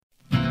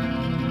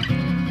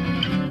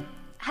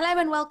Hello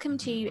and welcome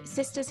to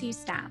Sisters Who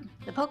Stan,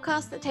 the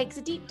podcast that takes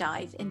a deep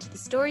dive into the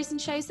stories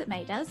and shows that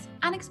made us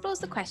and explores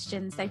the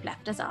questions they've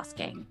left us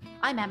asking.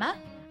 I'm Emma.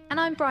 And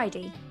I'm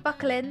Bridie.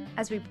 Buckle in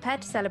as we prepare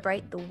to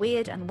celebrate the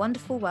weird and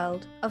wonderful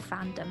world of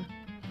fandom.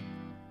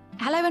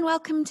 Hello and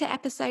welcome to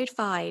episode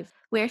 5.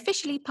 We're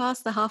officially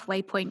past the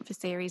halfway point for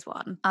series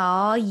 1.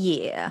 Oh,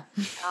 yeah.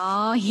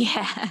 Oh,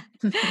 yeah.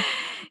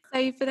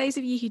 So for those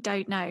of you who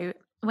don't know,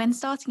 when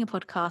starting a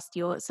podcast,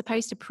 you're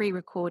supposed to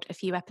pre-record a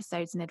few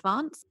episodes in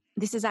advance.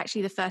 This is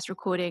actually the first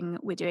recording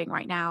we're doing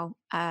right now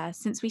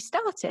since we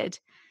started.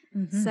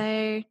 Mm-hmm.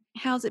 So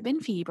how's it been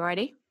for you,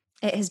 Bridie?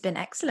 It has been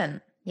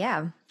excellent.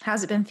 Yeah.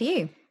 How's it been for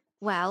you?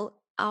 Well,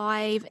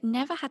 I've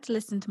never had to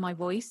listen to my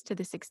voice to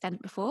this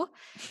extent before.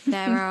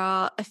 There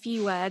are a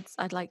few words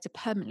I'd like to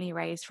permanently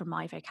erase from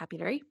my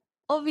vocabulary.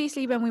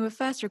 Obviously, when we were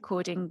first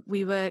recording,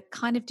 we were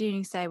kind of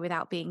doing so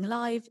without being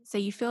live. So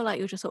you feel like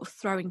you're just sort of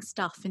throwing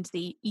stuff into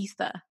the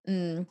ether.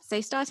 So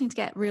starting to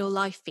get real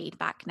life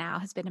feedback now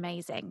has been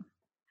amazing.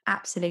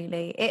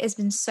 Absolutely. It has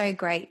been so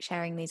great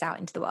sharing these out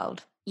into the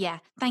world. Yeah,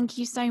 thank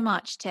you so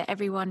much to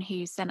everyone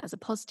who sent us a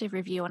positive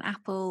review on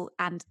Apple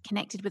and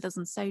connected with us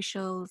on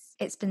socials.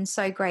 It's been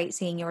so great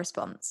seeing your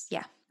response.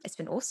 Yeah, it's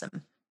been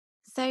awesome.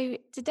 So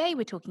today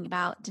we're talking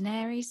about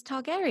Daenerys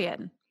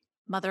Targaryen,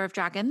 mother of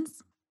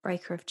dragons,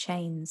 breaker of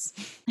chains,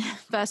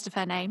 first of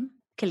her name,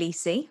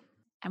 Khaleesi.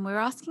 And we're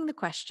asking the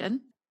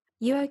question,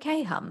 you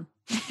okay, hum?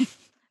 For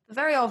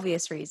very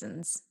obvious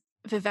reasons.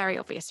 For very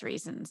obvious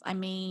reasons. I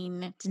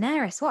mean...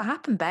 Daenerys, what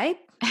happened, babe?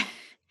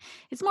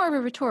 It's more of a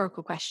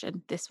rhetorical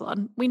question, this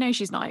one. We know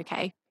she's not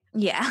okay.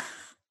 Yeah.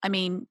 I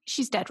mean,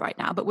 she's dead right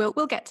now, but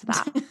we'll get to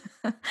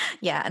that.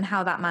 Yeah, and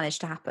how that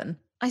managed to happen.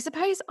 I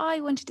suppose I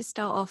wanted to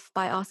start off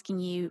by asking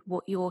you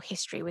what your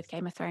history with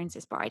Game of Thrones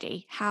is,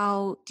 Bridie.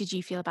 How did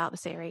you feel about the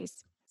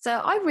series? So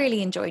I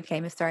really enjoyed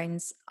Game of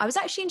Thrones. I was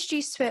actually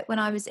introduced to it when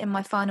I was in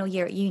my final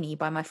year at uni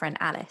by my friend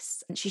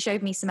Alice. And she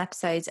showed me some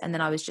episodes and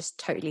then I was just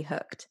totally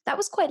hooked. That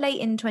was quite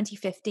late in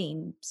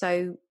 2015.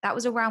 So that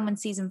was around when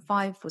season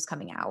 5 was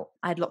coming out.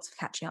 I had lots of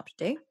catching up to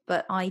do,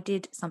 but I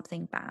did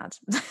something bad.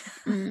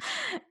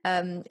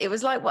 It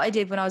was like what I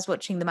did when I was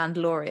watching The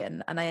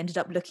Mandalorian and I ended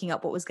up looking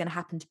up what was going to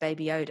happen to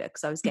Baby Yoda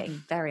because I was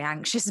getting very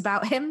anxious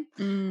about him.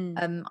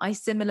 I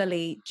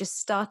similarly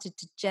just started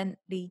to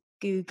gently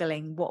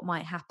Googling what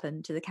might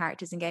happen to the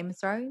characters in Game of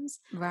Thrones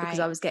because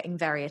I was getting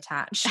very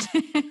attached.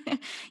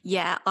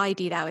 Yeah, I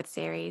do that with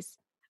series.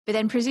 But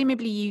then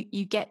presumably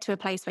you get to a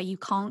place where you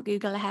can't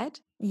Google ahead.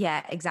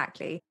 Yeah,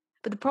 exactly.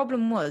 But the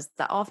problem was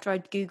that after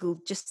I'd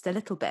Googled just a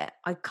little bit,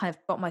 I kind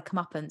of got my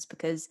comeuppance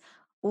because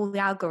all the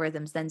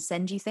algorithms then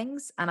send you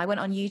things. And I went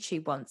on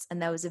YouTube once and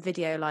there was a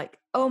video like,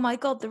 oh my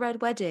God, the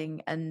Red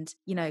Wedding. And,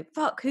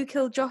 fuck, who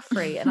killed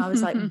Joffrey? And I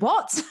was like,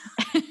 what?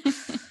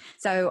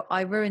 So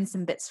I ruined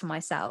some bits for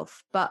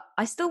myself, but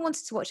I still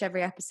wanted to watch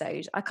every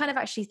episode. I kind of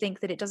actually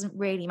think that it doesn't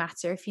really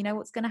matter if you know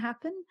what's going to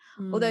happen,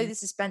 although the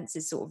suspense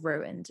is sort of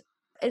ruined.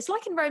 It's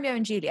like in Romeo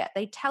and Juliet.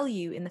 They tell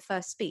you in the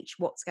first speech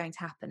what's going to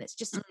happen. It's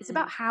just, it's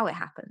about how it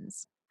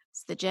happens.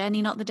 It's the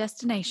journey, not the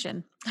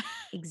destination.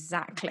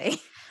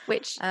 Exactly.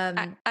 Which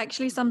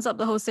actually sums up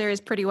the whole series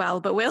pretty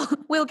well, but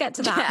we'll get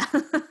to that.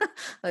 Yeah.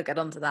 We'll get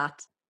on to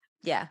that.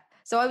 Yeah.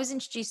 So I was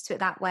introduced to it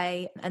that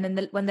way. And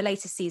then when the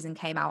latest season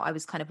came out, I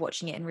was kind of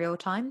watching it in real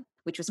time,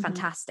 which was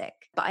fantastic.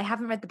 But I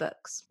haven't read the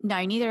books.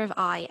 No, neither have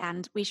I.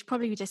 And we should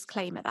probably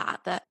disclaim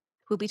that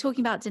we'll be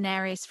talking about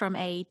Daenerys from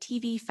a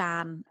TV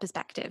fan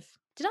perspective.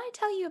 Did I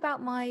tell you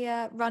about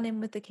my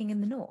run-in with the King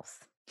in the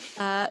North?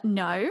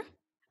 No.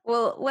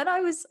 Well,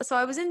 I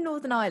was in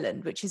Northern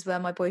Ireland, which is where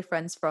my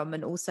boyfriend's from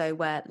and also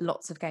where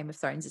lots of Game of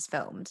Thrones is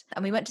filmed.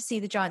 And we went to see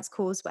the Giant's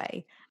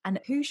Causeway. And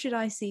who should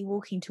I see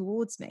walking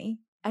towards me?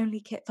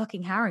 Only Kit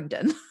fucking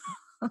Harington.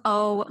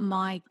 Oh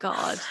my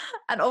God.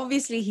 And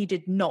obviously he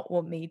did not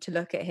want me to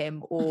look at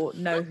him or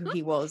know who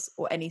he was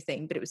or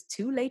anything, but it was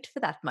too late for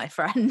that, my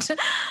friend.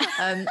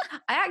 I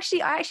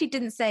actually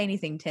didn't say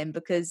anything to him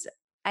because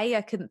A,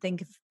 I couldn't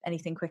think of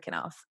anything quick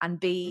enough,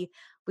 and B,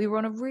 we were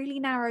on a really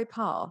narrow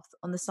path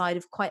on the side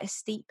of quite a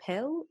steep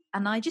hill,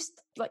 and I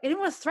didn't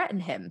want to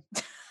threaten him.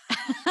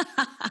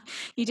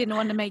 You didn't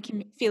want to make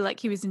him feel like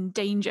he was in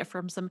danger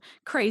from some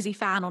crazy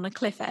fan on a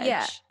cliff edge.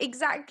 Yeah,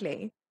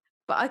 exactly.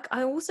 But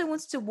I also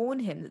wanted to warn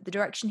him that the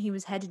direction he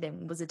was headed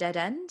in was a dead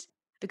end,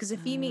 because a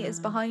few meters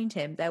behind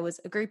him, there was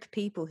a group of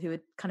people who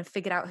had kind of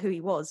figured out who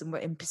he was and were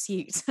in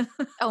pursuit.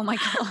 Oh my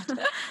God.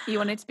 You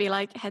wanted to be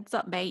like, heads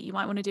up, mate, you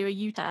might want to do a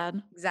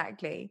U-turn.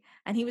 Exactly.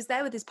 And he was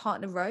there with his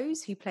partner,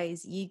 Rose, who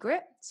plays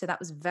Ygritte. So that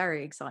was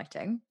very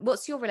exciting.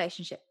 What's your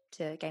relationship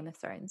to Game of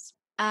Thrones?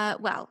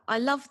 Well, I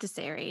love the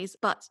series,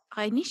 but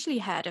I initially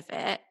heard of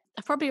it.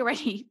 I've probably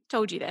already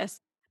told you this,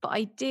 but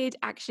I did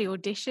actually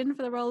audition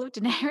for the role of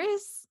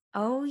Daenerys.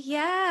 Oh,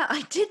 yeah,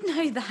 I did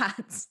know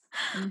that.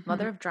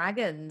 Mother of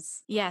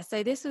Dragons. Yeah,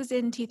 so this was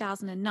in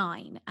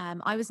 2009.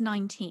 I was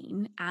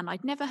 19 and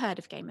I'd never heard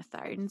of Game of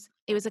Thrones.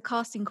 It was a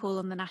casting call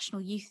on the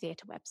National Youth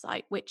Theatre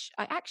website, which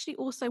I actually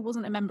also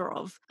wasn't a member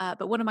of,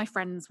 but one of my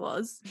friends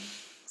was.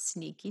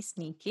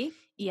 Sneaky.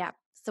 Yeah.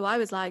 So I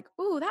was like,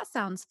 oh, that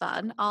sounds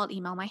fun. I'll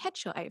email my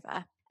headshot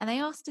over. And they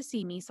asked to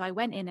see me. So I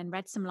went in and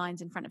read some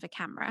lines in front of a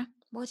camera.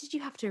 What did you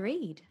have to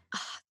read?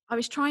 I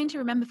was trying to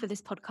remember for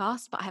this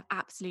podcast, but I have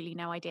absolutely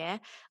no idea.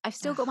 I've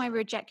still got my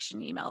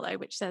rejection email though,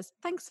 which says,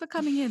 thanks for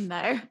coming in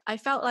though. I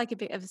felt like a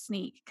bit of a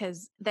sneak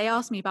because they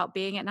asked me about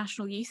being at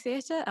National Youth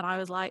Theatre. And I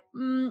was like,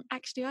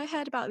 actually, I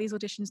heard about these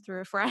auditions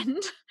through a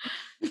friend.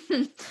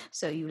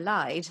 So you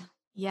lied.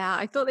 Yeah,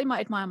 I thought they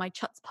might admire my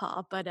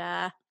chutzpah, but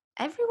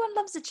Everyone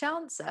loves a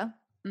chancer.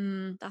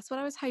 that's what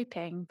I was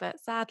hoping, but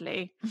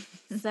sadly.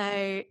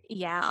 So,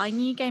 yeah, I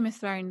knew Game of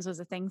Thrones was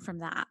a thing from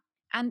that.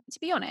 And to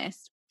be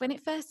honest, when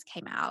it first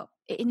came out,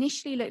 it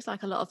initially looked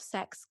like a lot of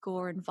sex,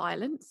 gore, and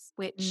violence,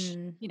 which,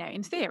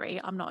 in theory,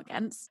 I'm not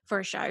against for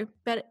a show.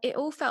 But it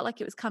all felt like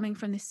it was coming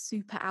from this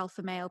super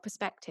alpha male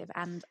perspective,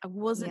 and I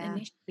wasn't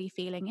initially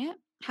feeling it.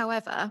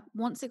 However,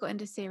 once it got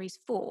into series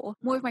 4,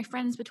 more of my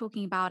friends were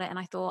talking about it, and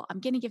I thought, I'm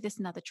going to give this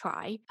another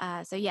try.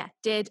 So, yeah,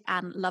 did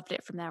and loved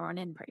it from there on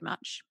in pretty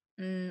much.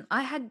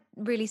 I had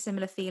really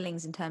similar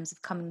feelings in terms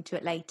of coming to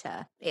it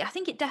later. I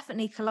think it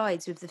definitely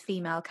collides with the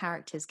female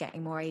characters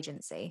getting more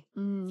agency.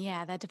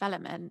 Yeah, their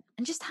development.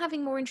 And just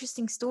having more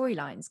interesting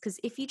storylines. Because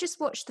if you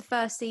just watched the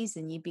first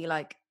season, you'd be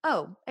like,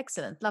 oh,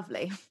 excellent,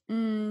 lovely.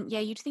 Yeah,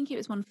 you'd think it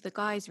was one for the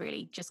guys,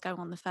 really, just go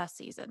on the first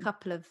season.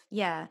 Couple of,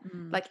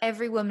 like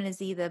every woman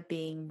is either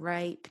being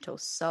raped or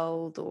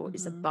sold or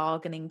is a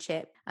bargaining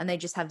chip, and they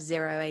just have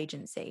zero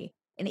agency.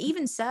 And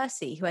even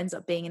Cersei, who ends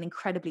up being an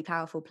incredibly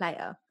powerful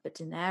player. But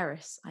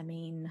Daenerys, I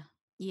mean...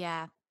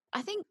 Yeah.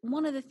 I think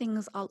one of the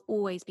things I'll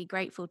always be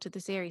grateful to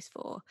the series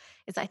for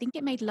is I think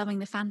it made loving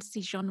the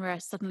fantasy genre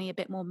suddenly a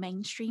bit more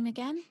mainstream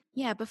again.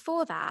 Yeah,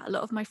 before that, a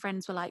lot of my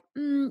friends were like,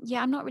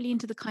 yeah, I'm not really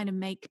into the kind of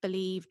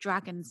make-believe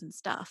dragons and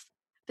stuff.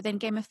 But then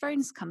Game of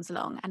Thrones comes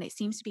along and it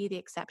seems to be the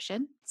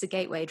exception. It's a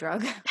gateway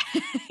drug.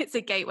 It's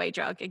a gateway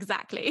drug,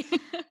 exactly.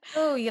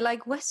 Oh, you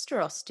like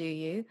Westeros, do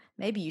you?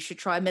 Maybe you should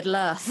try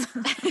Middle-earth.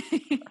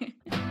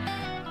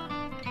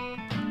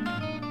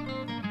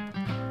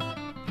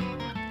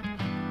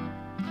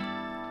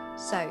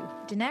 So,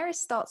 Daenerys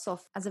starts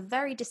off as a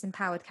very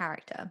disempowered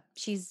character.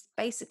 She's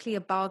basically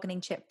a bargaining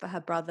chip for her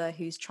brother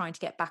who's trying to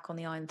get back on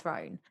the Iron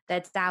Throne.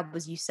 Their dad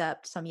was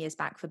usurped some years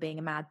back for being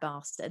a mad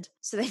bastard.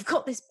 So they've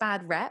got this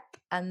bad rep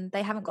and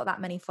they haven't got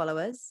that many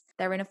followers.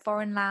 They're in a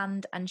foreign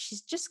land and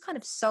she's just kind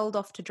of sold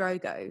off to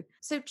Drogo.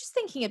 So just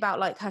thinking about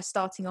like her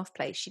starting off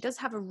place, she does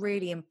have a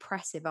really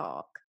impressive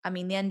arc. I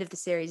mean, the end of the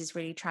series is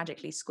really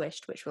tragically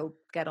squished, which we'll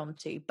get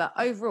onto. But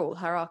overall,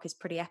 her arc is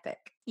pretty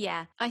epic.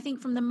 Yeah, I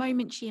think from the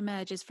moment she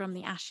emerges from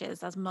the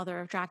ashes as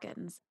Mother of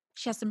Dragons,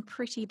 she has some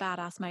pretty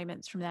badass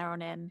moments from there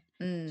on in.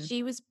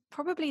 She was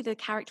probably the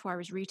character I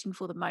was rooting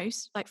for the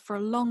most. Like for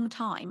a long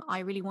time, I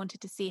really wanted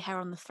to see her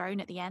on the throne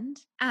at the end.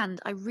 And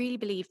I really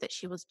believe that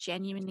she was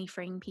genuinely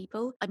freeing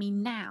people. I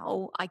mean,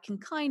 now I can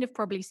kind of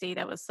probably see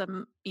there was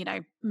some,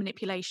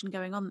 manipulation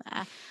going on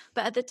there.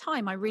 But at the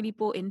time, I really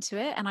bought into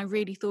it and I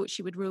really thought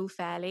she would rule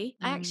fairly.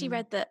 I actually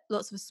read that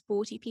lots of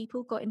sporty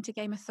people got into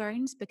Game of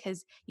Thrones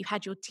because you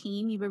had your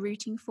team you were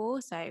rooting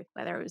for. So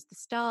whether it was the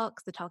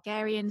Starks, the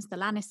Targaryens, the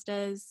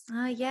Lannisters.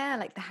 Yeah,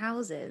 like the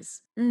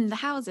houses. The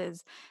houses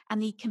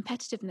and the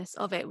competitiveness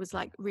of it was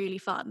like really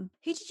fun.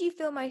 Who did you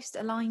feel most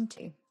aligned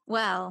to?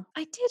 Well,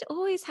 I did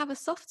always have a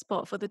soft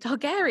spot for the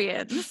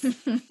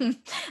Targaryens.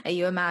 Are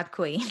you a mad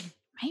queen?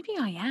 Maybe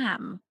I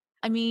am.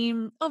 I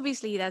mean,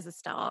 obviously there's the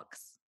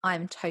Starks.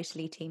 I'm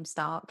totally Team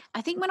Stark.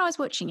 I think when I was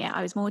watching it,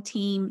 I was more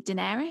Team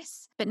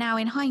Daenerys. But now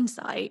in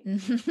hindsight...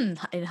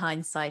 in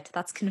hindsight,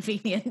 that's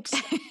convenient.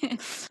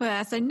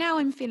 Well, so now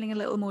I'm feeling a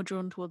little more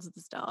drawn towards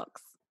the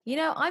Starks.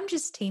 I'm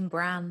just Team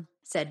Bran,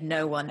 said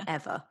no one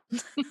ever.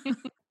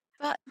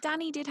 But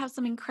Dany did have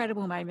some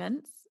incredible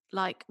moments,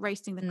 like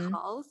roasting the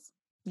Carls.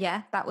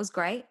 Yeah, that was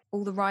great.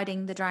 All the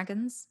riding the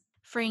dragons.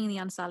 Freeing the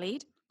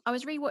Unsullied. I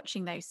was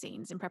rewatching those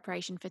scenes in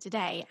preparation for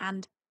today,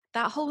 and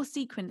that whole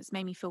sequence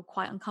made me feel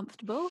quite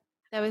uncomfortable.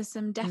 There was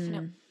some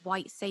definite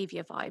white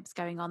saviour vibes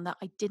going on that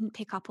I didn't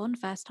pick up on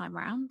first time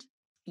round.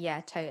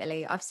 Yeah,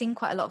 totally. I've seen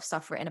quite a lot of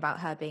stuff written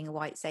about her being a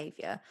white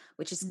saviour,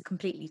 which is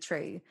completely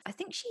true. I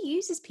think she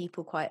uses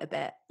people quite a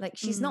bit. Like,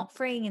 she's not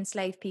freeing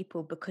enslaved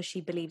people because she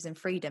believes in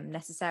freedom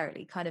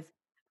necessarily. Kind of,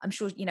 I'm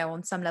sure,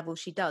 on some level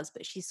she does,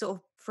 but she's sort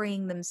of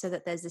freeing them so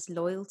that there's this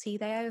loyalty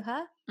they owe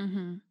her.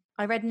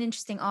 I read an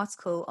interesting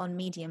article on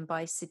Medium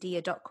by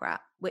Sadia Dokrat,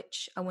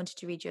 which I wanted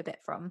to read you a bit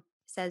from. It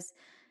says,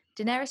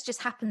 Daenerys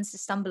just happens to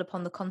stumble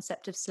upon the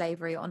concept of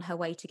slavery on her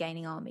way to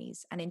gaining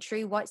armies, and in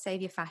true white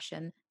saviour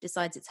fashion,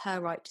 decides it's her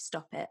right to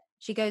stop it.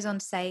 She goes on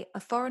to say, a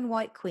foreign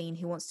white queen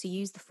who wants to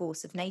use the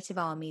force of native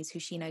armies who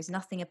she knows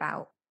nothing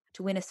about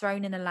to win a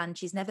throne in a land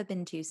she's never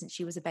been to since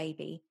she was a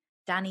baby.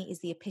 Dany is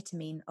the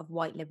epitome of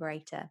white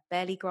liberator,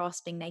 barely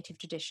grasping native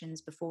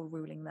traditions before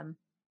ruling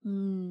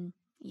them.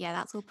 Yeah,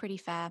 that's all pretty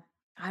fair.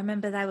 I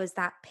remember there was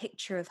that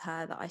picture of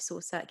her that I saw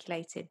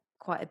circulated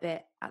quite a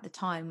bit at the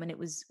time when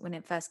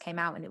it first came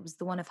out, and it was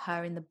the one of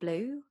her in the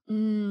blue.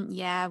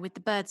 Yeah, with the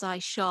bird's eye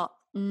shot.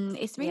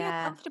 It's really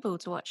uncomfortable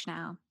to watch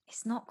now.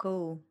 It's not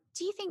cool.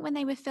 Do you think when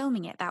they were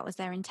filming it, that was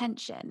their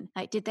intention?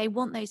 Like, did they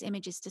want those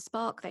images to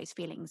spark those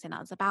feelings in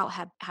us about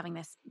her having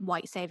this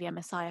white savior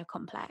messiah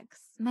complex?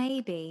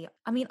 Maybe.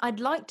 I mean, I'd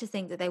like to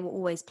think that they were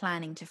always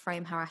planning to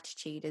frame her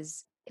attitude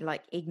as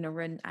like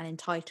ignorant and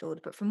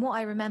entitled, but from what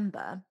I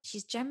remember,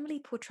 she's generally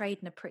portrayed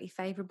in a pretty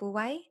favorable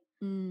way.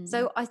 Mm,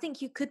 So I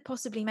think you could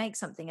possibly make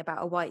something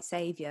about a white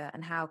savior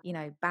and how,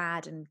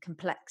 bad and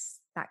complex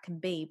that can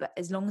be. But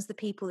as long as the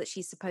people that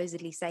she's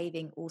supposedly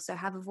saving also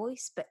have a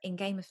voice, but in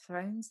Game of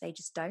Thrones, they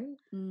just don't.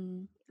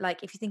 mm.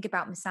 Like if you think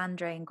about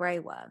Missandei and Grey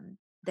Worm,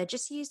 they're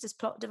just used as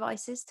plot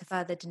devices to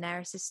further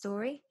Daenerys'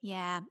 story.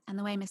 Yeah, and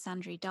the way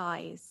Missandei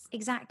dies.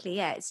 Exactly,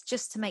 yeah. It's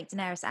just to make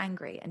Daenerys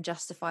angry and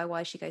justify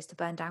why she goes to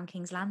burn down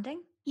King's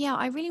Landing. Yeah,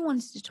 I really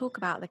wanted to talk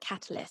about the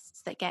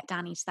catalysts that get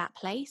Dany to that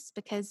place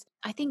because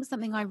I think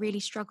something I really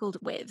struggled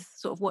with,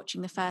 sort of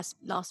watching the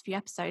last few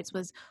episodes,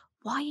 was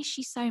why is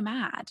she so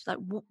mad? Like,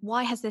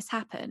 why has this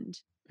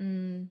happened?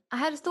 I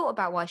had a thought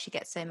about why she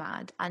gets so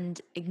mad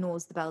and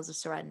ignores the bells of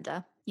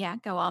surrender. Yeah,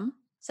 go on.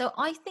 So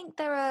I think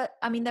there are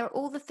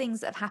all the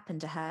things that have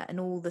happened to her and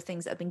all the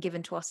things that have been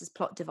given to us as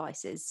plot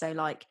devices. So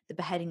like the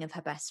beheading of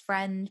her best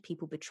friend,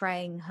 people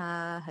betraying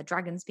her, her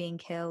dragons being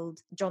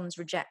killed, John's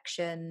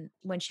rejection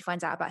when she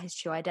finds out about his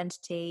true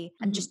identity,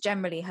 and just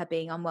generally her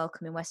being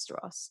unwelcome in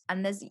Westeros.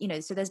 And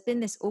so there's been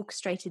this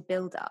orchestrated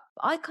build up.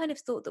 I kind of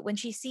thought that when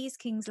she sees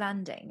King's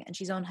Landing and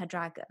she's on her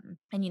dragon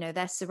and,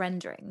 they're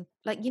surrendering,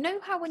 like,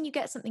 how when you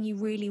get something you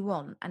really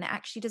want and it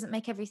actually doesn't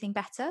make everything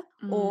better,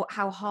 or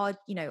how hard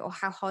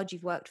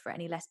you've worked for it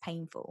any less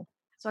painful.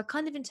 So I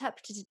kind of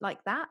interpreted it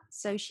like that.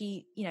 So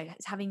she,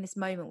 is having this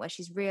moment where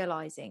she's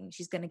realizing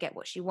she's going to get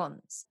what she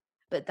wants,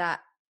 but that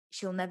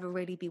she'll never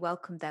really be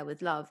welcomed there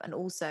with love. And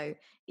also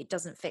it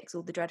doesn't fix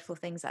all the dreadful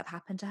things that have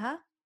happened to her.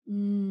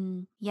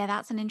 Yeah,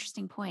 that's an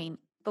interesting point.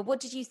 But what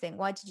did you think?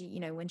 Why did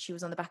you, when she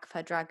was on the back of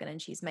her dragon and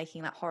she's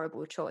making that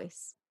horrible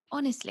choice?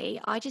 Honestly,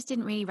 I just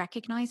didn't really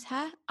recognize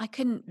her. I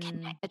couldn't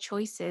connect the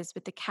choices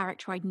with the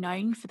character I'd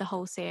known for the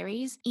whole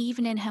series,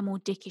 even in her more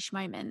dickish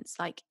moments,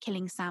 like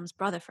killing Sam's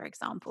brother, for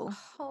example.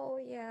 Oh,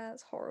 yeah,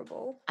 it's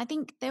horrible. I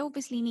think they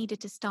obviously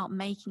needed to start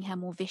making her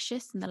more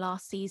vicious in the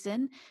last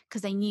season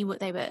because they knew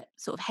what they were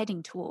sort of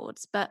heading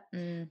towards. But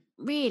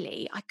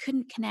really, I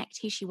couldn't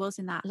connect who she was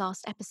in that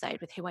last episode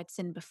with who I'd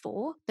seen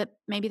before. But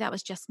maybe that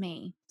was just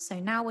me.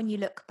 So now when you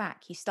look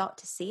back, you start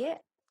to see it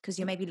because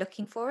you're maybe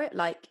looking for it.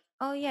 Like,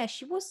 oh yeah,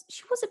 she was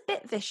a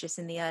bit vicious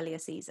in the earlier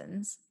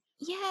seasons.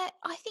 Yeah,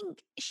 I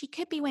think she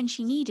could be when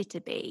she needed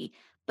to be,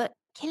 but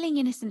killing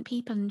innocent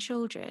people and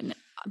children,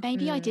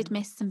 maybe I did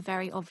miss some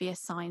very obvious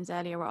signs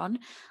earlier on.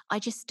 I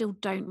just still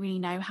don't really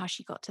know how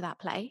she got to that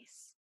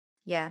place.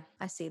 Yeah,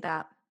 I see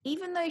that.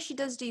 Even though she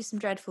does do some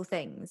dreadful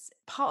things,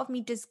 part of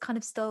me does kind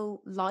of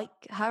still like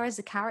her as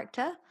a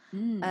character.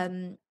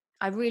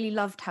 I really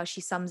loved how she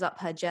sums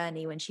up her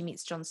journey when she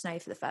meets Jon Snow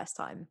for the first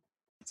time.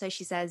 So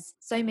she says,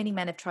 "So many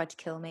men have tried to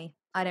kill me.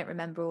 I don't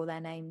remember all their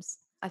names.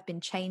 I've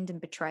been chained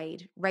and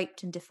betrayed,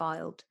 raped and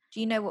defiled. Do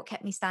you know what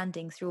kept me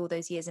standing through all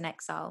those years in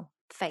exile?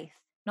 Faith.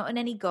 Not in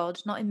any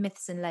god, not in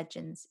myths and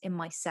legends, in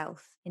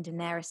myself, in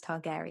Daenerys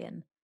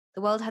Targaryen.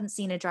 The world hadn't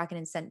seen a dragon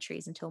in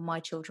centuries until my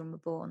children were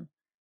born.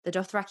 The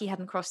Dothraki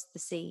hadn't crossed the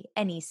sea,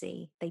 any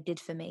sea, they did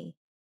for me.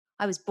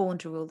 I was born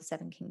to rule the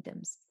Seven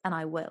Kingdoms, and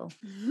I will."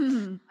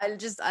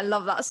 I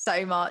love that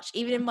so much.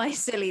 Even in my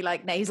silly,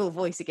 like, nasal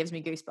voice, it gives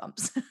me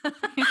goosebumps.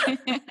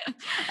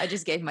 I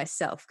just gave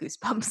myself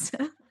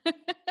goosebumps.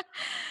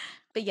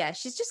 But yeah,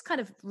 she's just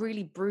kind of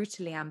really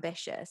brutally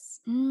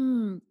ambitious.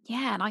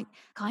 Yeah, and I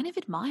kind of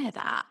admire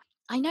that.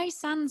 I know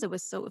Sansa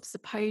was sort of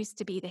supposed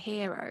to be the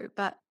hero,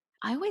 but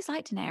I always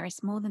liked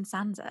Daenerys more than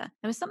Sansa.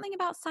 There was something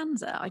about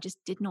Sansa I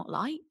just did not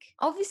like.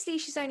 Obviously,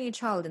 she's only a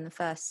child in the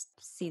first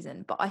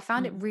season, but I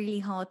found it really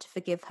hard to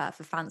forgive her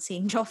for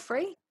fancying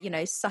Joffrey,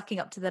 sucking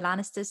up to the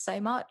Lannisters so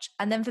much.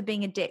 And then for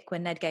being a dick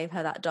when Ned gave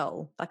her that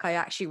doll. Like, I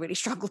actually really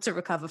struggled to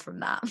recover from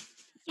that.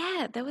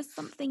 Yeah, there was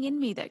something in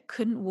me that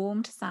couldn't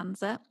warm to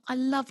Sansa. I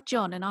love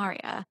Jon and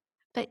Arya,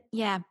 but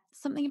yeah,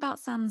 something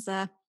about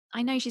Sansa.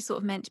 I know she's sort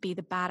of meant to be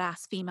the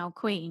badass female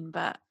queen,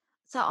 but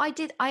So I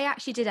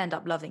actually did end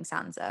up loving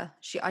Sansa.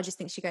 I just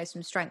think she goes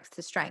from strength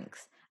to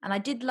strength. And I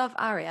did love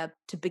Arya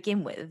to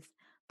begin with,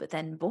 but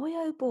then boy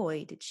oh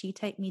boy, did she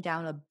take me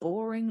down a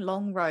boring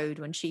long road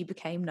when she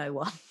became no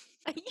one.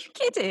 are you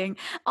kidding?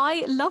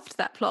 I loved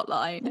that plot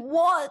line.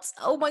 What?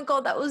 Oh my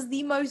God, that was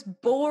the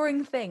most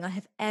boring thing I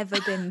have ever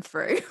been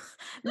through.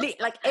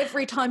 Like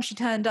every time she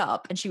turned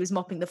up and she was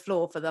mopping the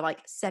floor for the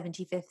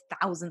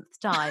 75,000th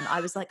time,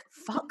 I was like,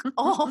 fuck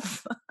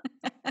off.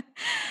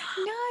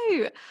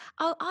 No,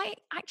 I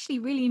actually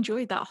really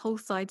enjoyed that whole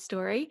side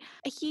story.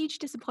 A huge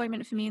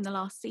disappointment for me in the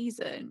last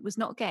season was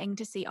not getting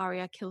to see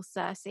Arya kill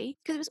Cersei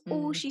because it was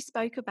all she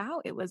spoke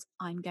about. It was,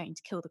 I'm going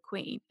to kill the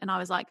queen. And I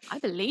was like, I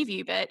believe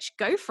you, bitch.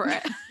 Go for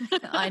it.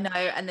 I know.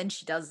 And then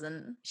she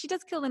doesn't. She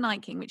does kill the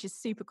Night King, which is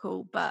super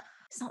cool, but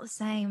It's not the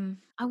same.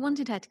 I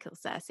wanted her to kill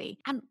Cersei.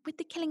 And with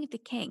the killing of the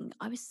king,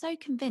 I was so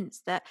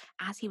convinced that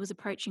as he was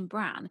approaching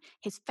Bran,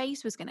 his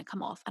face was going to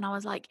come off. And I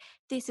was like,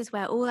 this is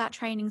where all that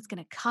training's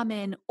going to come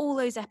in, all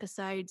those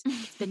episodes.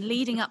 It's been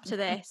leading up to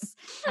this.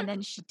 And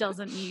then she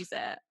doesn't use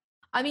it.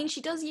 I mean,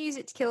 she does use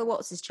it to kill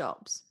what's his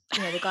chops.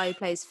 You know, the guy who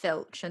plays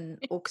Filch and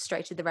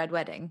orchestrated the Red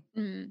Wedding.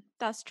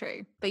 That's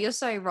true. But you're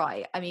so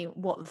right. I mean,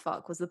 what the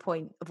fuck was the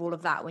point of all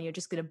of that when you're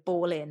just going to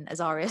ball in as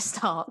Arya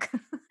Stark?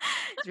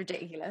 It's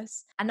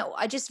ridiculous. And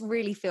I just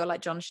really feel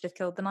like Jon should have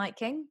killed the Night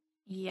King.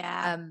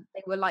 Yeah.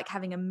 They were like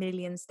having a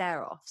million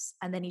stare-offs,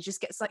 and then he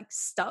just gets like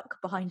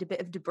stuck behind a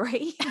bit of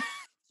debris.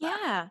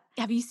 Yeah.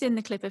 Have you seen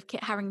the clip of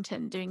Kit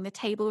Harington doing the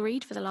table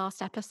read for the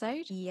last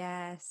episode?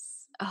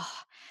 Yes. Oh,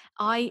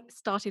 I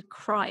started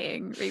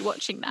crying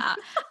rewatching that,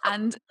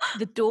 and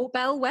the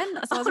doorbell went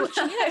as I was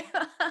watching it.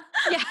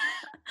 Yeah.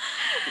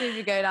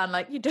 You go down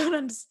like, you don't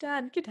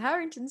understand. Kit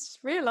Harington's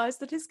realised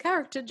that his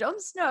character,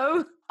 Jon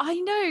Snow. I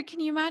know. Can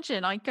you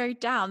imagine? I go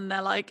down,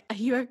 they're like, are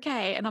you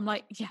okay? And I'm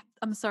like, yeah,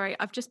 I'm sorry.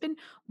 I've just been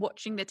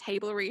watching the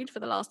table read for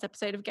the last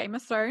episode of Game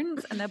of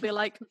Thrones. And they'll be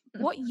like,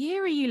 what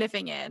year are you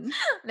living in?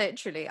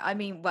 Literally. I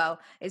mean, well,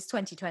 it's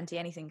 2020,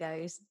 anything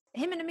goes.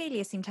 Him and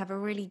Amelia seem to have a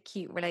really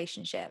cute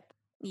relationship.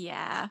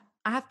 Yeah.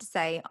 I have to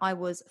say, I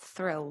was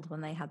thrilled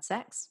when they had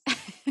sex.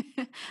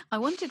 I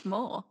wanted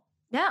more.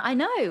 Yeah, I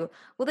know.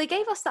 Well, they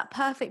gave us that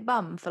perfect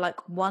bum for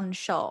like one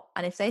shot.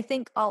 And if they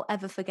think I'll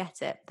ever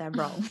forget it, they're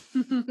wrong.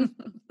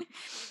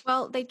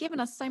 Well, they'd given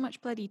us so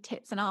much bloody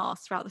tits and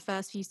ass throughout the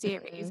first few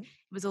series. It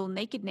was all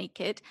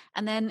naked.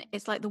 And then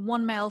it's like the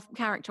one male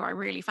character I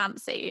really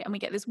fancy. And we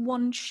get this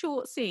one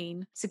short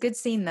scene. It's a good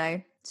scene,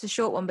 though. It's a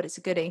short one, but it's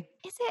a goodie.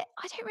 Is it?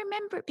 I don't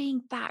remember it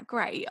being that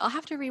great. I'll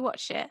have to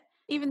rewatch it.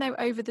 Even though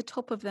over the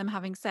top of them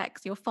having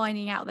sex, you're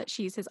finding out that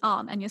she's his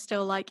aunt and you're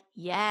still like,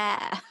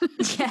 yeah.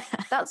 Yeah.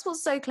 That's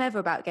what's so clever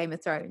about Game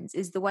of Thrones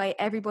is the way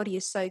everybody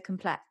is so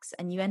complex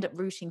and you end up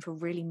rooting for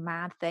really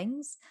mad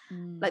things.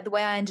 Like the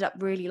way I ended up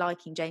really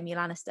liking Jaime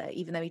Lannister,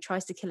 even though he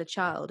tries to kill a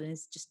child and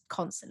is just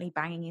constantly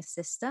banging his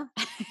sister.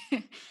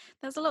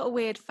 There's a lot of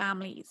weird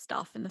family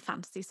stuff in the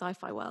fantasy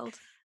sci-fi world.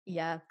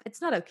 Yeah,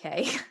 it's not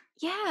okay.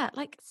 Yeah,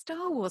 like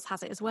Star Wars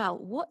has it as well.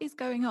 What is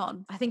going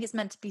on? I think it's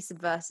meant to be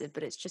subversive,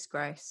 but it's just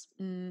gross.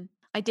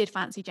 I did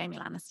fancy Jaime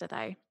Lannister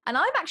though. And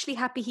I'm actually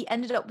happy he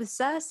ended up with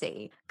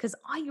Cersei because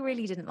I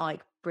really didn't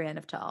like Brienne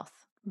of Tarth.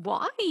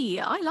 Why?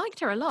 I liked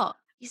her a lot.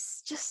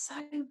 He's just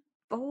so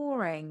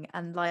boring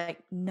and like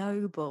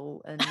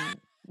noble and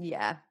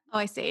yeah. Oh,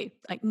 I see.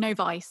 Like no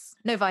vice.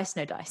 No vice,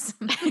 no dice.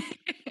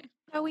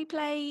 Shall we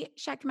play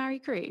Shag, Marry,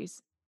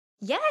 Cruise?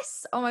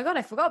 Yes. Oh my God,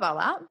 I forgot about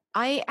that.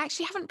 I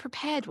actually haven't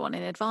prepared one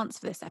in advance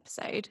for this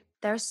episode.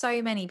 There are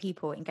so many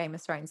people in Game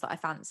of Thrones that I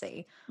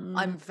fancy.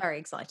 I'm very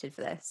excited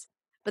for this.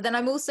 But then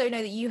I also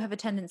know that you have a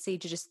tendency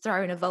to just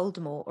throw in a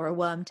Voldemort or a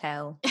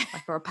Wormtail,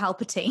 like or a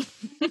Palpatine.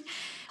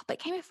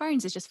 But Game of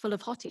Thrones is just full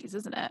of hotties,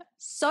 isn't it?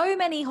 So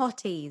many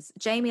hotties.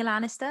 Jaime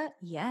Lannister,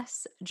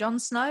 yes. Jon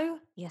Snow,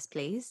 yes,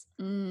 please.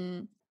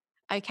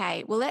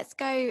 Okay, well, let's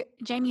go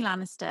Jaime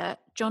Lannister,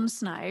 Jon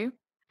Snow,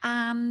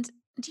 and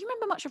do you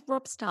remember much of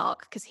Robb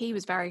Stark? Because he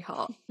was very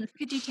hot.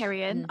 Could do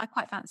Tyrion. I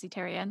quite fancy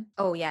Tyrion.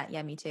 Oh, yeah,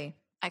 me too.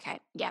 Okay,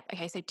 yeah.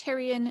 Okay, so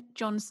Tyrion,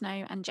 Jon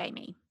Snow, and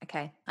Jaime.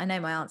 Okay, I know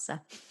my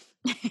answer.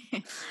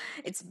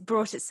 It's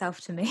brought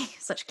itself to me,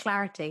 such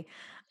clarity.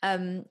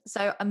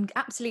 So I'm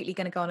absolutely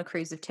going to go on a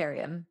cruise with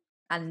Tyrion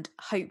and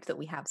hope that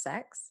we have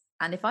sex.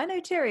 And if I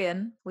know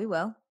Tyrion, we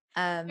will.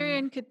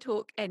 Tyrion could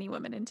talk any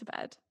woman into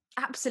bed.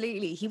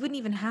 Absolutely. He wouldn't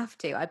even have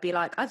to. I'd be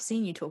like, I've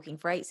seen you talking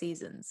for 8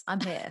 seasons. I'm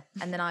here.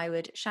 And then I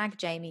would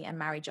shag Jaime and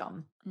marry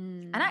Jon.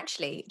 And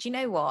actually, do you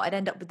know what? I'd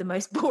end up with the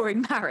most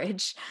boring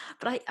marriage.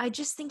 But I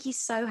just think he's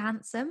so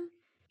handsome.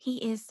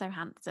 He is so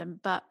handsome,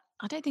 but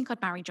I don't think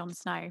I'd marry Jon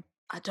Snow.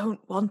 I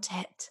don't want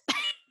it.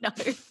 No.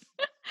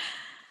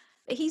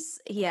 He's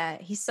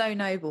so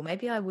noble.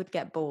 Maybe I would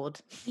get bored.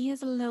 He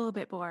is a little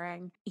bit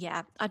boring.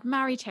 Yeah, I'd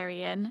marry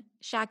Tyrion,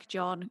 shag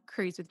Jon,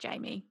 cruise with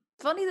Jaime.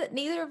 Funny that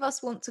neither of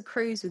us want to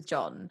cruise with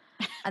Jon.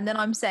 And then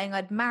I'm saying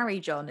I'd marry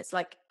Jon. It's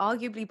like,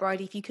 arguably,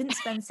 Bridie, if you couldn't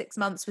spend 6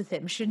 months with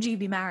him, shouldn't you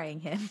be marrying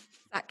him?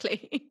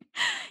 Exactly.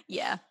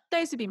 Yeah,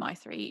 those would be my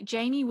 3.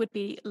 Jaime would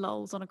be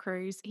lols on a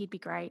cruise. He'd be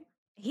great.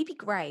 He'd be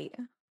great.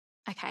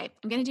 Okay,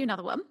 I'm going to do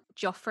another one.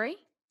 Joffrey.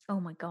 Oh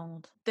my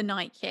God. The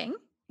Night King.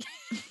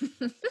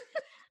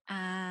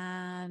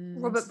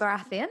 And Robert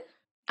Baratheon.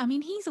 I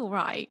mean, he's all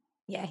right.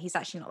 Yeah, he's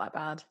actually not that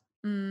bad.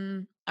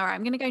 All right,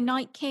 I'm going to go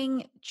Night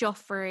King,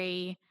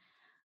 Joffrey.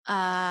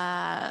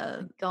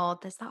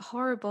 God, there's that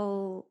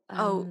horrible...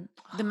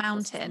 the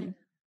Mountain.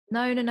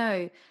 No,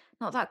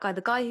 not that guy.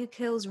 The guy who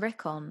kills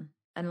Rickon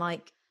and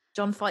like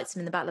Jon fights him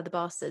in the Battle of the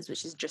Bastards,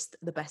 which is just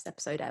the best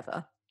episode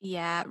ever.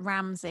 Yeah,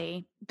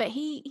 Ramsay. But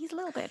he's a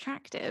little bit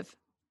attractive.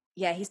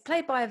 Yeah, he's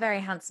played by a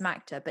very handsome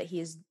actor, but he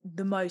is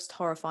the most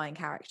horrifying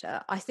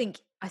character. I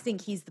think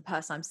he's the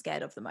person I'm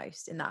scared of the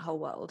most in that whole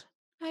world.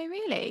 Oh,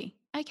 really?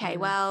 Okay,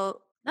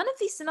 well... None of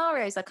these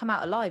scenarios I come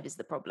out alive is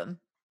the problem.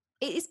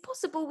 It is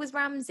possible with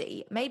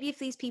Ramsay. Maybe if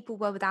these people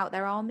were without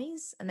their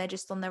armies and they're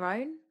just on their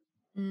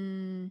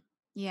own.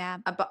 Yeah.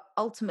 But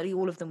ultimately,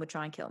 all of them would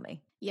try and kill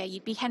me. Yeah,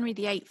 you'd be Henry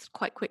VIII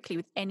quite quickly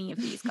with any of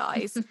these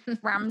guys.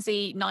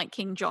 Ramsay, Night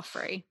King,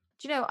 Joffrey.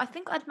 Do you know, I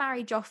think I'd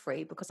marry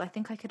Joffrey because I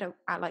think I could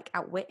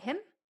outwit him.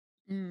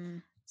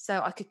 Mm.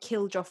 So I could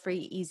kill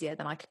Joffrey easier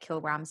than I could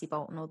kill Ramsay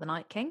Bolton or the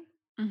Night King.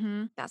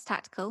 Mm-hmm. That's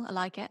tactical. I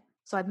like it.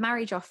 So I'd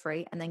marry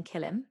Joffrey and then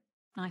kill him.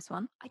 Nice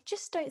one. I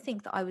just don't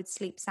think that I would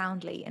sleep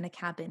soundly in a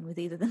cabin with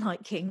either the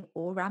Night King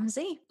or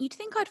Ramsay. You'd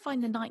think I'd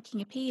find the Night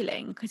King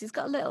appealing because he's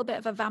got a little bit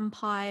of a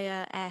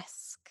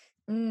vampire-esque.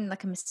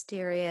 Like a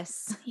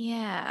mysterious.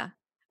 Yeah.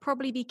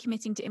 Probably be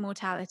committing to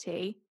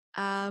immortality.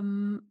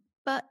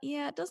 But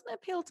yeah, it doesn't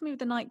appeal to me with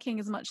the Night King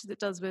as much as it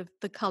does with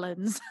the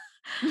Cullens.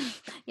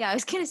 Yeah, I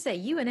was going to say,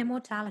 you and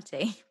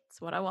immortality. That's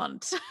what I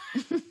want.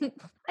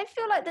 I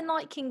feel like the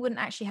Night King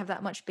wouldn't actually have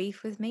that much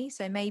beef with me.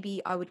 So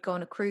maybe I would go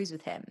on a cruise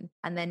with him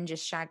and then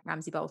just shag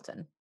Ramsay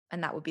Bolton.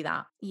 And that would be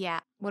that. Yeah.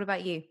 What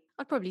about you?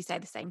 I'd probably say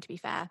the same, to be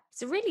fair.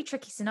 It's a really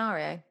tricky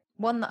scenario.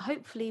 One that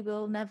hopefully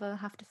we'll never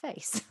have to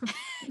face.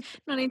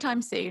 Not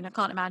anytime soon, I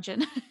can't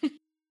imagine.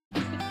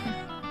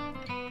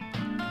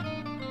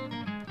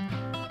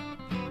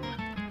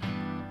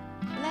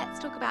 Let's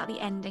talk about the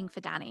ending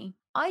for Dany.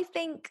 I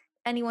think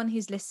anyone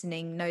who's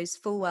listening knows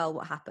full well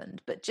what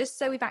happened, but just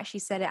so we've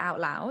actually said it out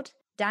loud,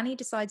 Dany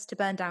decides to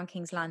burn down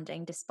King's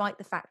Landing despite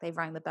the fact they've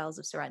rang the bells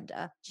of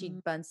surrender. She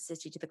burns the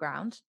city to the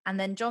ground. And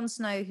then Jon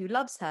Snow, who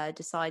loves her,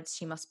 decides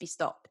she must be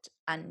stopped.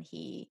 And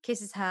he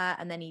kisses her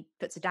and then he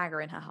puts a dagger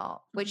in her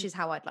heart, which is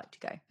how I'd like to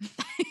go.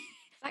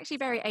 It's actually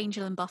very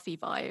Angel and Buffy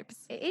vibes.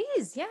 It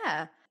is,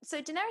 yeah.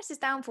 So Daenerys'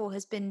 downfall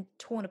has been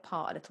torn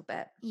apart a little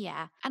bit.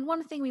 Yeah. And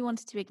one thing we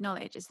wanted to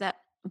acknowledge is that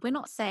we're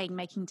not saying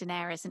making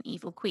Daenerys an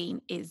evil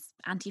queen is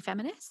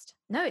anti-feminist.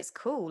 No, it's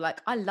cool.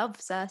 Like, I love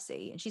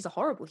Cersei and she's a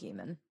horrible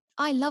human.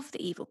 I love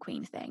the evil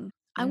queen thing.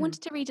 I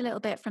wanted to read a little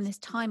bit from this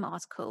Time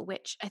article,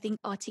 which I think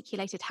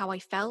articulated how I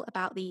felt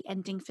about the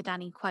ending for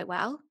Dany quite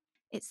well.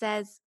 It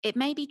says, "It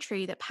may be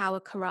true that power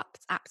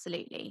corrupts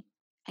absolutely,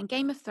 and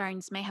Game of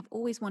Thrones may have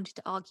always wanted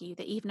to argue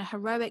that even a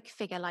heroic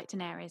figure like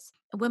Daenerys,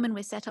 a woman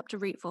we're set up to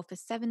root for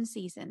 7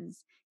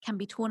 seasons, can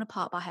be torn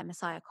apart by her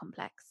messiah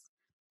complex.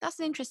 That's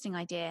an interesting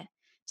idea.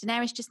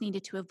 Daenerys just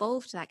needed to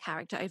evolve to that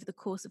character over the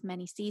course of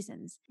many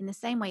seasons, in the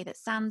same way that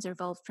Sansa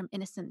evolved from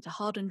innocent to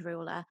hardened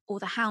ruler, or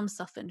the Hound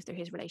softened through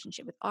his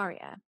relationship with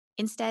Arya.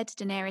 Instead,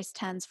 Daenerys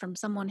turns from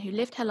someone who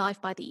lived her life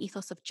by the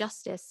ethos of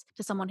justice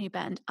to someone who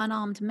burned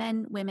unarmed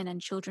men, women,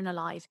 and children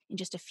alive in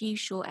just a few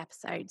short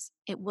episodes.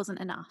 It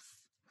wasn't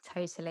enough."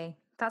 Totally.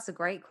 That's a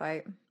great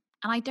quote.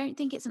 And I don't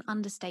think it's an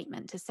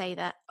understatement to say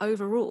that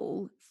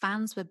overall,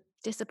 fans were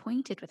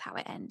disappointed with how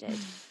it ended.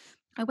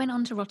 I went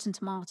on to Rotten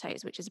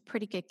Tomatoes, which is a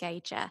pretty good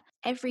gauger.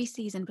 Every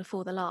season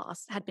before the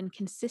last had been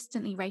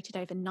consistently rated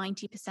over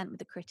 90% with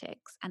the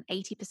critics and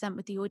 80%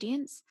 with the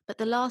audience. But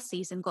the last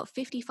season got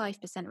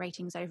 55%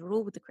 ratings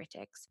overall with the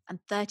critics and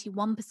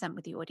 31%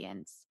 with the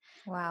audience.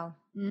 Wow.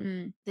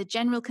 The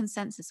general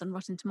consensus on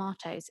Rotten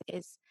Tomatoes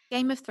is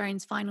Game of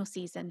Thrones' final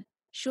season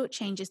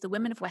shortchanges the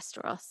women of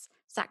Westeros,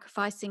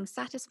 sacrificing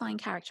satisfying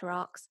character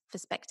arcs for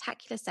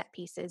spectacular set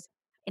pieces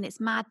in its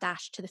mad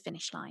dash to the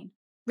finish line.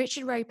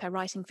 Richard Roper,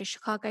 writing for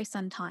Chicago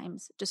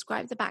Sun-Times,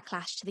 described the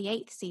backlash to the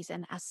 8th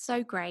season as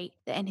so great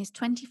that in his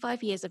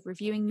 25 years of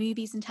reviewing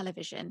movies and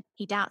television,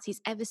 he doubts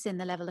he's ever seen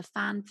the level of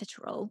fan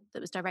vitriol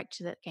that was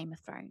directed at Game of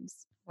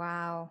Thrones.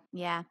 Wow.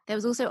 Yeah. There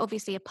was also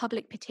obviously a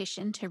public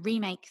petition to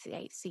remake the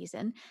 8th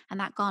season, and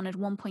that garnered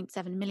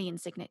 1.7 million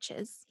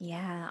signatures.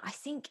 Yeah, I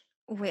think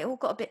we all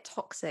got a bit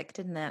toxic,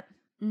 didn't it?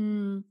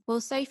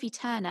 Well, Sophie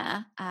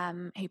Turner,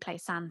 who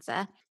plays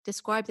Sansa,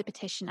 described the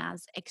petition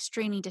as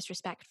extremely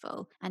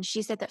disrespectful, and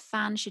she said that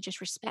fans should just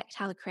respect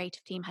how the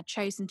creative team had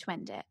chosen to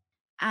end it.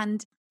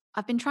 And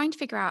I've been trying to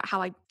figure out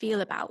how I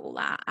feel about all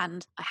that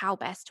and how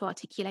best to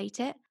articulate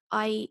it.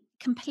 I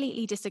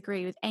completely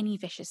disagree with any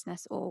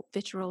viciousness or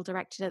vitriol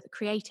directed at the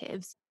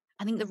creatives.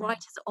 I think the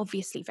writers are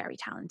obviously very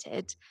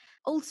talented.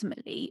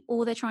 Ultimately,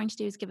 all they're trying to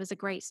do is give us a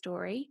great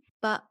story.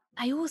 But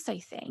I also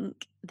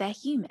think they're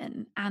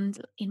human. And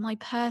in my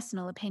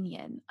personal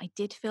opinion, I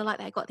did feel like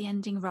they got the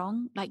ending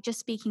wrong. Like, just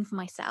speaking for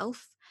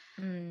myself,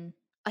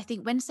 I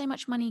think when so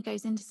much money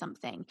goes into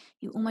something,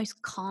 you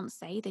almost can't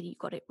say that you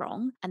got it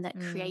wrong and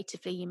that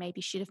creatively you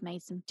maybe should have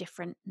made some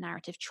different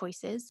narrative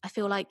choices. I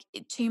feel like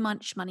too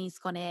much money's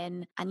gone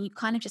in and you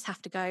kind of just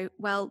have to go,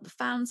 well, the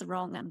fans are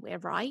wrong and we're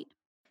right.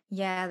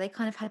 Yeah, they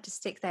kind of had to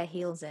stick their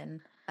heels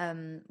in,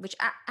 which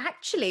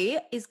actually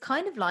is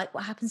kind of like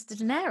what happens to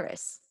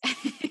Daenerys.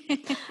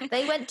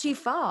 They went too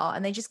far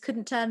and they just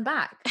couldn't turn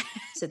back.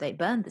 So they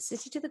burned the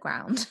city to the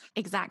ground.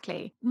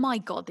 Exactly. My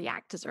God, the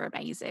actors are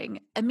amazing.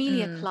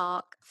 Emilia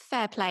Clarke,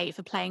 fair play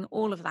for playing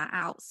all of that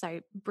out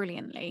so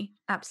brilliantly.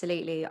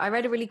 Absolutely. I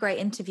read a really great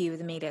interview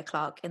with Emilia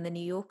Clarke in The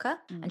New Yorker,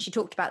 and she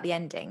talked about the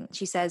ending.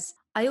 She says,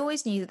 "I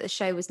always knew that the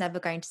show was never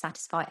going to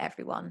satisfy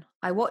everyone.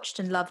 I watched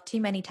and loved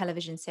too many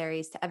television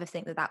series to ever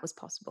think that that was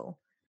possible.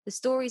 The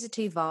stories are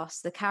too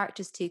vast, the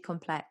characters too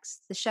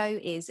complex. The show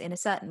is, in a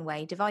certain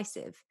way,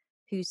 divisive.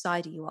 Whose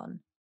side are you on?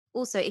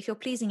 Also, if you're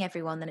pleasing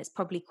everyone, then it's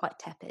probably quite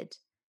tepid.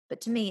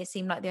 But to me, it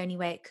seemed like the only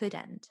way it could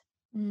end."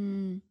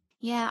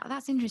 Yeah,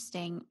 that's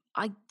interesting.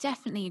 I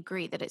definitely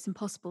agree that it's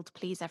impossible to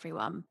please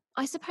everyone.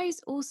 I suppose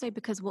also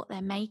because what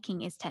they're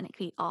making is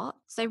technically art.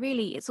 So,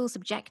 really, it's all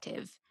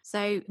subjective.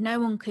 So, no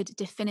one could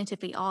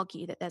definitively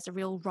argue that there's a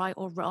real right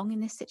or wrong in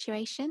this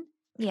situation.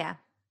 Yeah.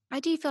 I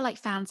do feel like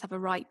fans have a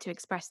right to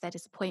express their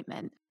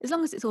disappointment, as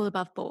long as it's all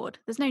above board.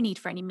 There's no need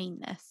for any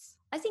meanness.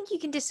 I think you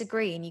can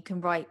disagree and you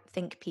can write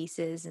think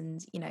pieces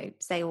and,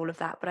 say all of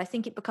that. But I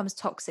think it becomes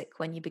toxic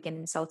when you begin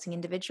insulting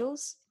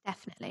individuals.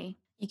 Definitely.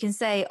 You can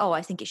say, oh,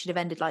 I think it should have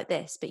ended like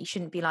this, but you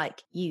shouldn't be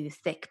like, you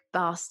thick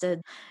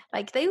bastard.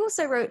 Like, they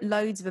also wrote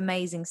loads of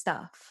amazing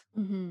stuff.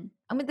 Hmm.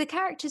 And with the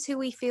characters who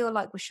we feel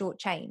like were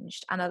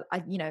shortchanged, and a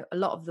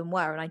lot of them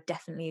were, and I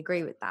definitely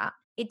agree with that.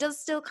 It does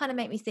still kind of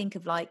make me think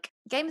of like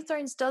Game of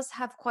Thrones does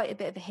have quite a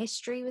bit of a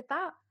history with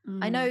that.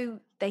 I know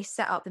they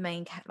set up the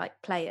main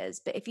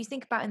players, but if you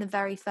think about in the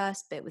very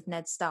first bit with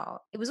Ned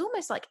Stark, it was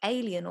almost like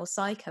Alien or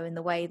Psycho in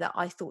the way that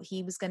I thought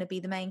he was going to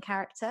be the main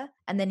character,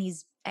 and then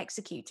he's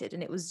executed,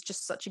 and it was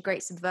just such a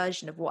great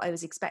subversion of what I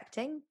was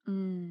expecting.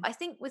 I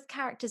think with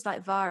characters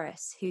like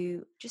Varys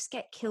who just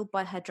get killed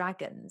by her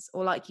dragons,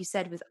 or like you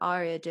said with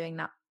Arya doing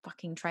that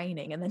fucking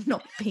training and then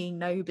not being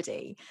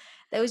nobody,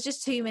 there was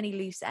just too many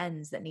loose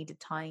ends that needed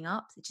tying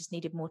up. It just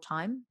needed more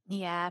time.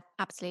 Yeah,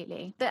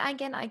 absolutely. But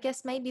again, I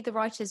guess maybe the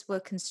writers were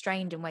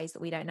constrained in ways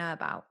that we don't know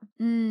about.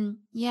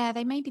 Yeah,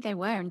 maybe they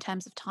were in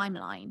terms of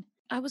timeline.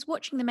 I was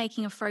watching the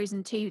making of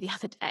Frozen 2 the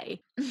other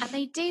day, and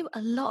they do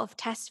a lot of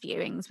test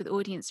viewings with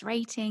audience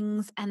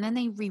ratings, and then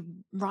they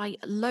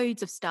rewrite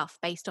loads of stuff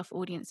based off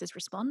audiences'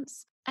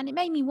 response. And it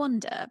made me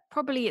wonder,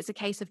 probably it's a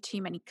case of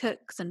too many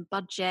cooks and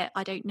budget,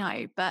 I don't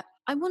know, but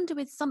I wonder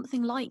with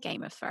something like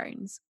Game of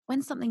Thrones,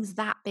 when something's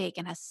that big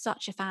and has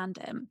such a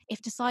fandom, if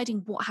deciding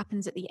what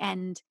happens at the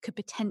end could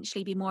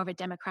potentially be more of a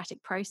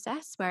democratic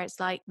process where it's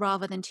like,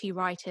 rather than two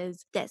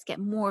writers, let's get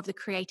more of the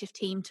creative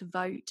team to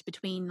vote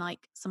between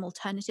like some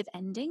alternative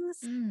endings.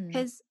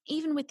 Because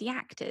even with the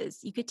actors,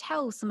 you could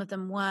tell some of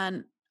them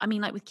weren't. I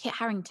mean, like with Kit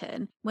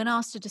Harington, when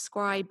asked to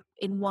describe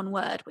in one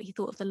word what he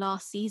thought of the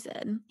last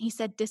season, he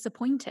said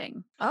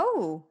disappointing.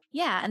 Oh,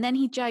 Yeah. And then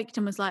he joked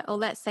and was like, oh,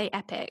 let's say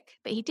epic.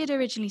 But he did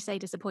originally say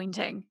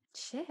disappointing.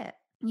 shit.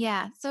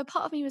 Yeah. So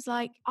part of me was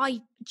like,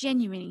 I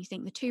genuinely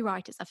think the two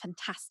writers are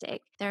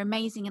fantastic. They're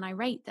amazing and I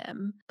rate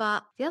them.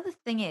 But The other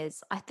thing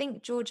is, I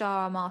think George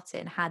R. R.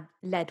 Martin had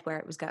led where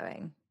it was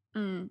going.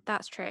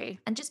 that's true.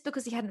 And just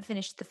because he hadn't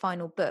finished the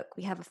final book,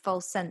 we have a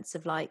false sense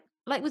of like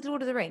with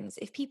Lord of the Rings,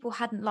 if people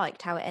hadn't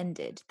liked how it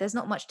ended, there's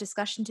not much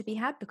discussion to be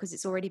had because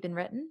it's already been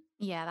written.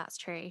 Yeah, that's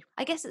true.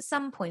 I guess at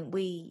some point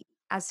we,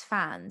 as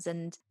fans,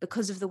 and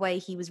because of the way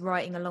he was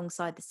writing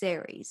alongside the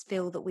series,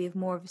 feel that we have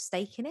more of a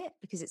stake in it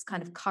because it's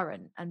kind of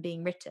current and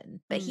being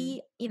written. But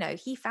he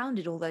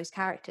founded all those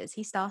characters.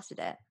 He started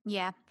it.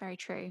 Yeah, very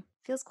true.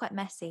 Feels quite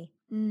messy.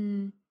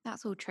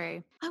 That's all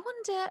true. I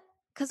wonder,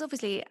 because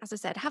obviously, as I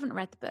said, I haven't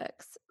read the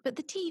books, but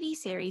the TV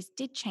series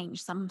did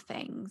change some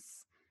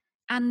things.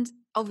 And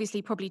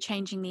obviously, probably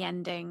changing the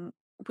ending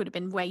would have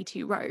been way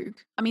too rogue.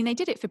 I mean, they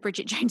did it for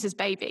Bridget Jones's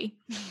Baby.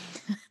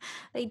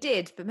 They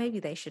did, but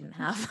maybe they shouldn't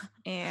have.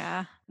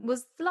 Yeah.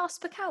 Was the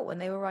last book out when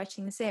they were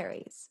writing the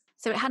series?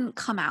 So it hadn't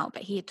come out,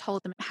 but he had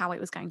told them how it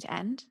was going to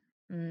end.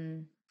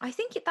 I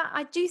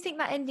do think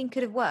that ending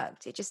could have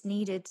worked. It just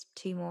needed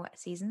 2 more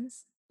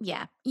seasons.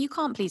 Yeah, you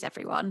can't please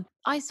everyone.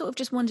 I sort of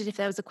just wondered if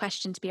there was a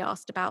question to be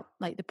asked about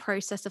like the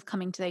process of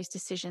coming to those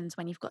decisions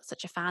when you've got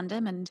such a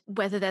fandom and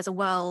whether there's a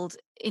world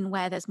in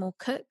where there's more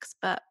cooks,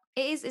 but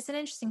it's an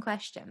interesting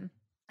question.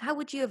 How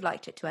would you have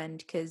liked it to end?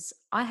 Because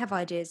I have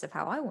ideas of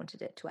how I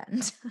wanted it to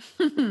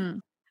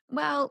end.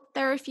 Well,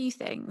 there are a few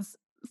things.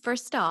 For a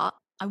start,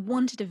 I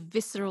wanted a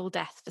visceral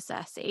death for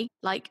Cersei.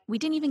 Like, we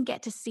didn't even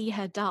get to see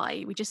her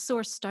die. We just saw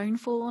a stone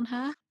fall on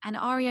her. And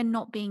Arya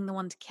not being the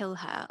one to kill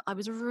her, I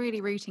was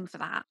really rooting for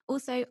that.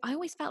 Also, I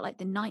always felt like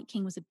the Night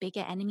King was a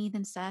bigger enemy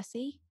than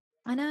Cersei.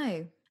 I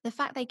know. The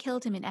fact they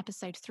killed him in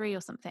episode 3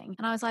 or something.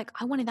 And I was like,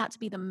 I wanted that to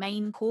be the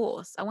main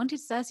course. I wanted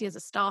Cersei as a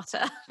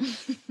starter.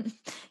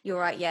 You're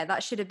right. Yeah,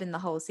 that should have been the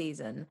whole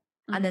season.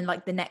 And then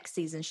like the next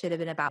season should have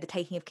been about the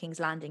taking of King's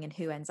Landing and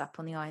who ends up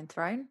on the Iron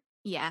Throne.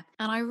 Yeah,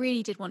 and I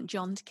really did want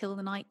Jon to kill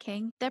the Night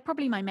King. They're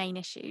probably my main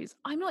issues.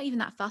 I'm not even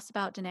that fussed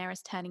about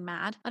Daenerys turning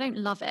mad. I don't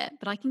love it,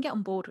 but I can get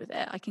on board with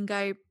it. I can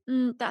go,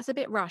 that's a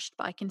bit rushed,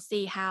 but I can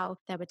see how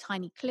there were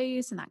tiny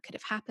clues and that could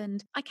have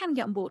happened. I can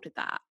get on board with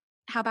that.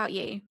 How about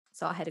you?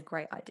 So I had a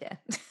great idea.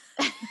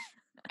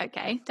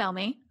 Okay, tell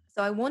me.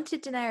 So I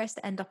wanted Daenerys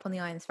to end up on the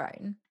Iron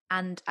Throne.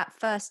 And at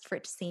first, for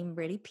it to seem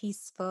really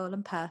peaceful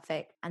and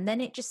perfect. And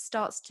then it just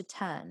starts to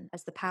turn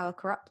as the power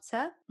corrupts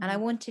her. And I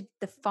wanted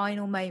the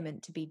final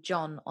moment to be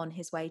Jon on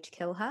his way to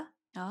kill her.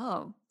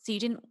 Oh, so you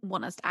didn't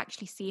want us to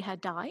actually see her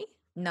die?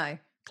 No.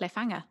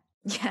 Cliffhanger.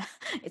 Yeah,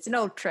 it's an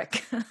old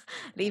trick.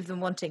 Leave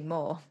them wanting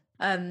more.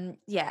 And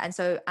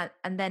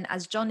then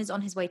as Jon is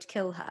on his way to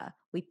kill her,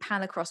 we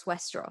pan across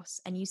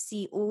Westeros and you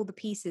see all the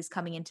pieces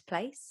coming into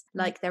place.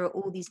 Like there are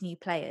all these new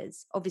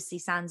players. Obviously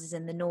Sansa is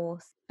in the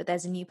north, but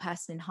there's a new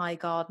person in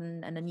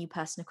Highgarden and a new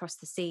person across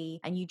the sea,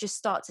 and you just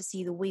start to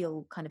see the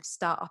wheel kind of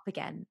start up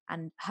again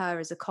and her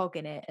as a cog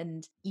in it,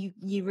 and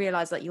you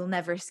realize that you'll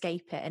never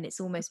escape it, and it's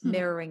almost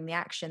mirroring the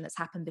action that's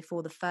happened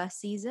before the first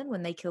season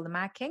when they kill the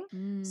Mad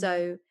King.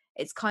 So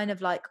it's kind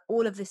of like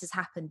all of this has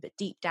happened, but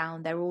deep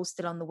down they're all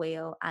still on the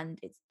wheel, and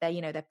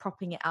they're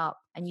propping it up,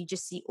 and you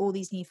just see all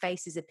these new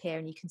faces appear,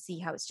 and you can see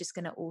how it's just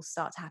going to all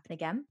start to happen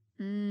again.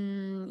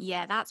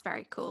 Yeah, that's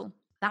very cool.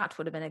 That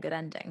would have been a good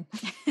ending.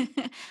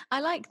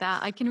 I like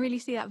that. I can really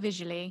see that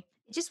visually.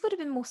 It just would have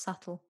been more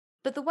subtle.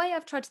 But the way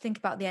I've tried to think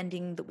about the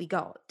ending that we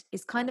got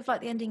is kind of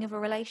like the ending of a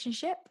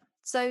relationship.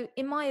 So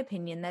in my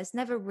opinion, there's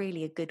never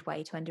really a good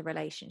way to end a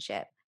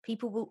relationship.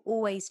 People will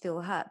always feel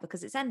hurt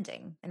because it's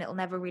ending and it'll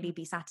never really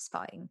be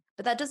satisfying.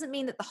 But that doesn't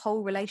mean that the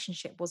whole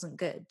relationship wasn't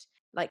good.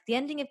 Like the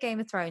ending of Game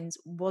of Thrones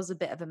was a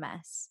bit of a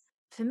mess.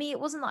 For me,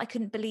 it wasn't that I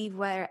couldn't believe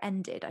where it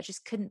ended. I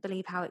just couldn't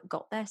believe how it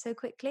got there so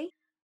quickly.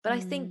 But I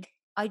think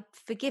I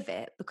forgive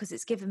it because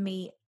it's given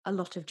me a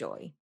lot of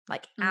joy,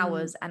 like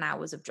hours and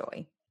hours of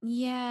joy.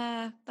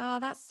 Yeah. Oh,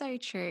 that's so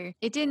true.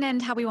 It didn't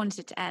end how we wanted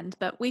it to end,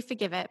 but we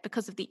forgive it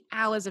because of the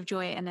hours of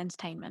joy and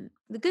entertainment.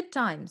 The good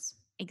times.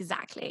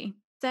 Exactly.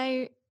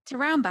 So to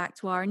round back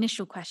to our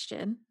initial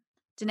question,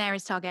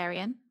 Daenerys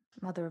Targaryen,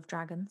 Mother of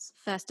Dragons,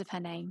 first of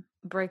her name,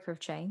 Breaker of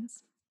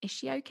Chains. Is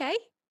she okay?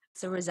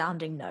 It's a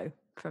resounding no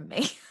from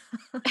me.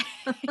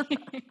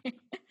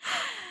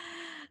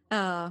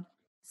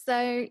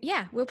 So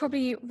yeah, we'll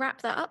probably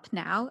wrap that up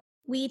now.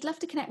 We'd love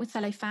to connect with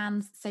fellow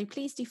fans, so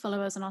please do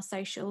follow us on our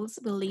socials.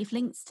 We'll leave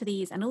links to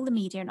these and all the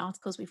media and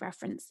articles we've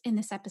referenced in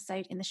this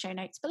episode in the show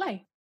notes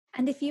below.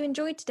 And if you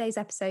enjoyed today's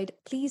episode,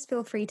 please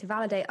feel free to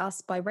validate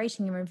us by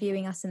rating and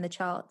reviewing us in the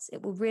charts.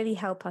 It will really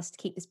help us to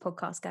keep this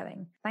podcast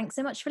going. Thanks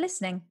so much for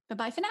listening.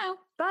 Bye-bye for now.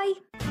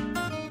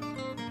 Bye.